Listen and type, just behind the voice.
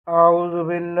أعوذ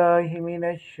بالله من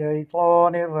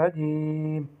الشيطان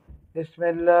الرجيم بسم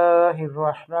الله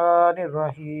الرحمن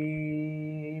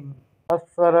الرحيم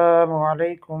Assalamu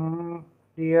alaikum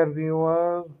dear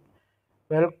viewers.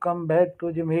 Welcome back to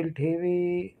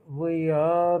JemeilTv. We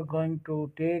are going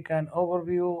to take an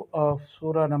overview of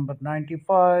Surah number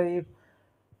 95,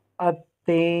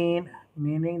 At-Teen,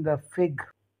 meaning the fig.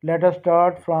 Let us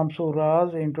start from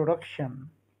Surah's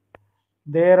introduction.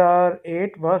 There are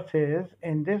 8 verses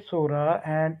in this surah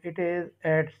and it is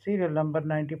at serial number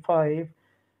 95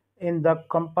 in the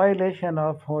compilation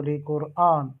of Holy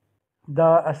Quran.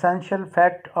 The essential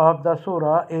fact of the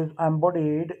surah is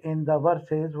embodied in the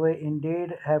verses we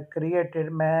indeed have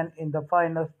created man in the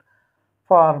finest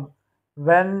form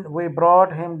when we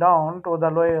brought him down to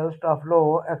the lowest of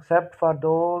low except for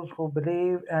those who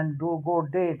believe and do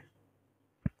good deeds.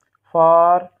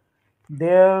 For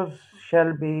there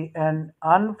shall be an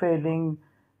unfailing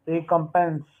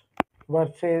recompense.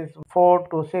 Verses 4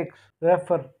 to 6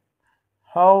 refer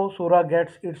how Surah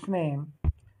gets its name.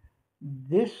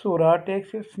 This Surah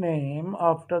takes its name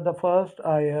after the first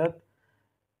ayat.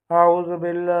 أعوذ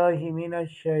بالله من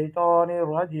الشيطان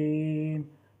الرجيم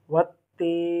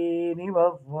والتين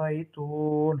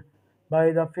والزيتون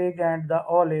by the fig and the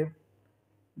olive.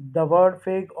 The word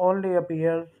fig only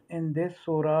appears in this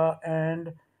surah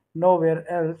and nowhere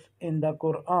else in the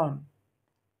Quran.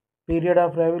 Period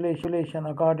of revelation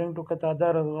according to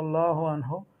Qatada radiallahu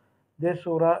anhu, this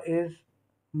surah is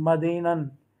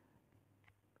Madinan.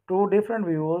 Two different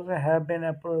views have been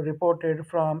reported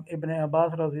from Ibn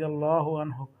Abbas radiallahu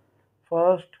anhu.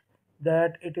 First,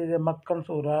 that it is a Makkan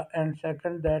surah, and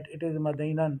second, that it is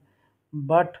Madinan.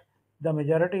 But the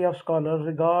majority of scholars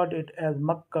regard it as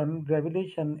Makkan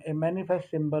revelation, a manifest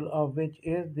symbol of which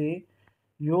is the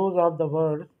use of the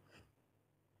word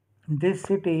this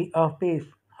city of peace,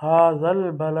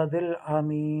 Hazal Baladil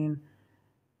Amin,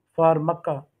 for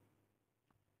Makkah.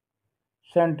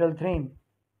 Central theme.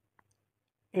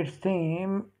 Its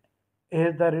theme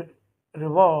is the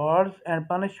rewards and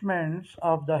punishments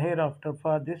of the hereafter.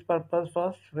 For this purpose,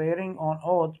 first swearing on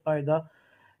oaths by the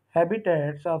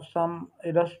habitats of some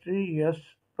illustrious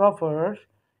prophets,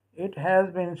 it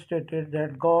has been stated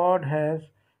that God has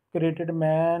created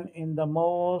man in the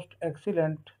most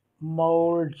excellent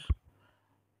molds.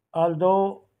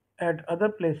 Although at other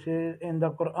places in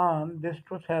the Quran this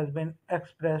truth has been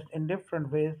expressed in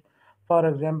different ways. For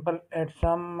example, at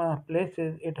some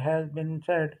places it has been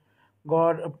said,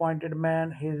 God appointed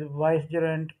man his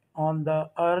vicegerent on the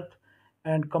earth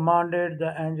and commanded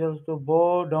the angels to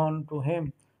bow down to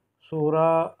him.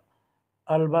 Surah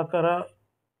Al-Baqarah,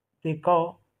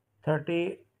 Tikau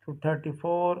 30 to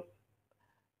 34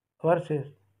 verses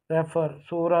refer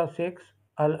Surah 6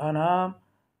 Al-An'am,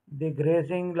 the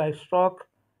grazing livestock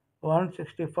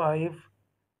 165,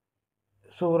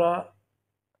 Surah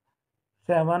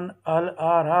 7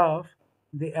 Al-Araf,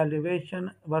 the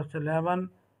elevation verse 11,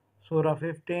 Surah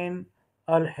 15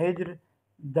 Al-Hijr,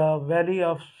 the valley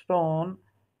of stone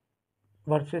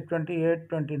verses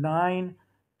 28-29,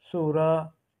 Surah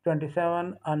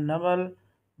 27 An-Naml,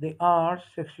 the ants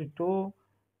 62,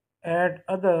 at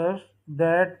others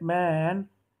that man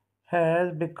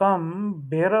has become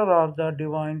bearer of the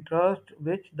divine trust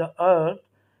which the earth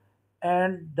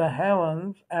and the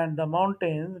heavens and the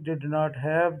mountains did not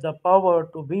have the power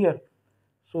to bear.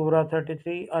 Surah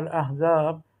 33 Al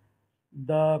Ahzab,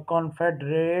 the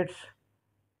Confederates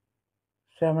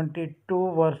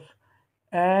 72 verse,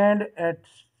 and at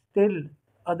still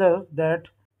others that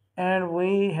and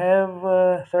we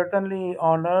have certainly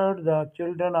honored the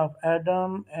children of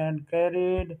Adam and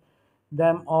carried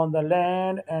them on the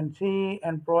land and sea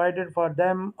and provided for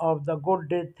them of the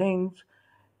good things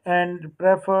and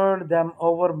preferred them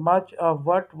over much of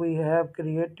what we have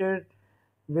created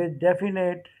with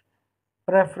definite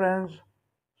preference.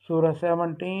 Surah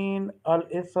 17 Al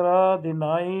Isra, the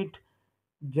night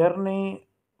journey,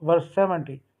 verse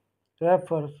 70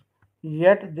 refers,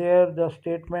 yet there the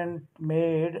statement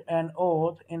made an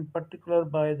oath, in particular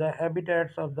by the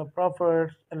habitats of the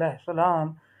Prophets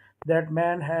ﷺ, that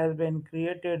man has been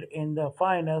created in the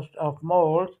finest of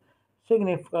molds,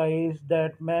 signifies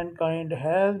that mankind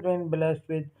has been blessed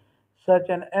with such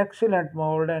an excellent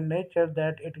mold and nature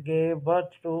that it gave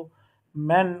birth to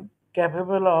men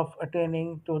capable of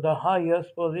attaining to the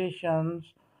highest positions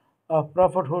of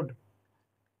prophethood,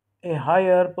 a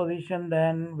higher position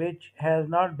than which has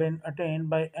not been attained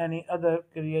by any other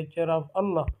creature of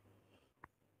Allah.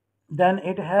 Then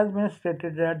it has been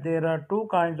stated that there are two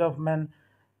kinds of men,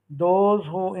 those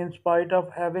who, in spite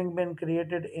of having been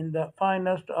created in the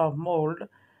finest of mold,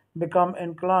 become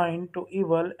inclined to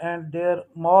evil and their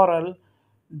moral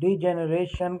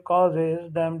degeneration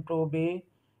causes them to be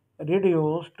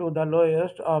reduced to the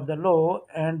lowest of the low,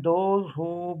 and those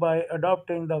who, by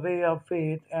adopting the way of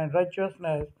faith and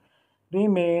righteousness,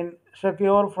 remain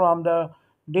secure from the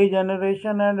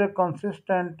degeneration and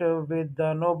consistent with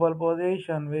the noble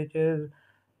position which is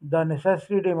the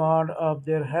necessary demand of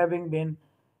their having been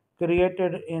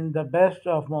created in the best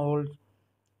of molds.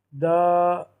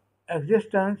 The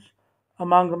existence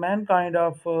among mankind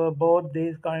of both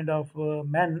these kind of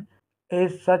men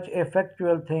is such a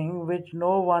factual thing which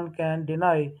no one can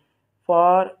deny,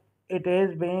 for it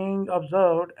is being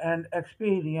observed and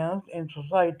experienced in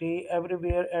society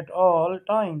everywhere at all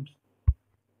times.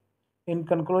 In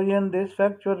conclusion, this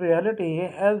factual reality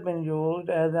has been used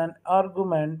as an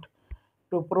argument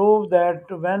to prove that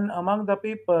when among the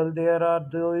people there are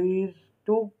these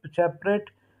two separate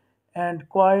and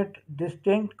quite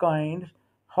distinct kinds,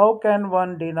 how can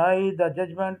one deny the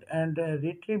judgment and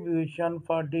retribution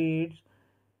for deeds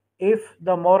if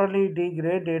the morally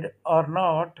degraded are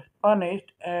not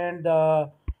punished and the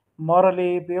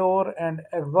morally pure and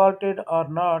exalted are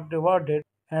not rewarded,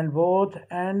 and both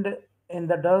end in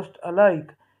the dust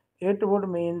alike? It would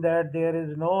mean that there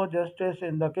is no justice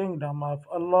in the kingdom of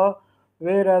Allah,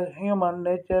 whereas human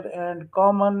nature and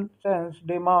common sense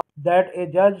demand that a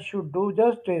judge should do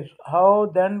justice. How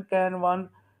then can one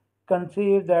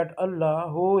conceive that Allah,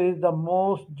 who is the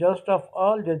most just of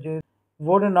all judges,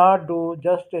 would not do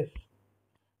justice?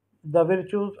 The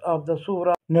virtues of the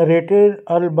surah. Narrated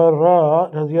Al-Barra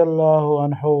radiallahu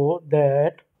anhu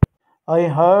that I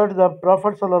heard the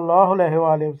Prophet sallallahu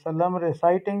alaihi wasallam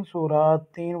reciting Surah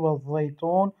Teen was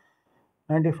Zaytun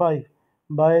 95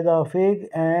 by the fig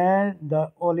and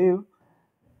the olive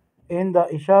in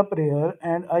the Isha prayer,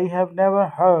 and I have never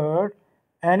heard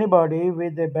anybody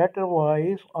with a better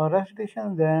voice or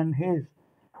recitation than his.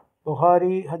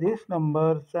 Bukhari Hadith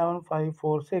number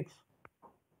 7546.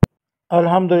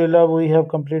 Alhamdulillah, we have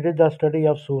completed the study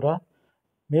of Surah.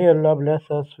 May Allah bless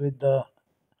us with the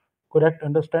correct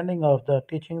understanding of the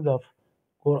teachings of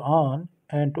Quran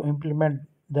and to implement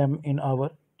them in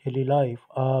our daily life.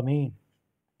 Ameen.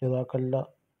 Jazakallah.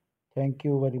 Thank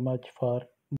you very much for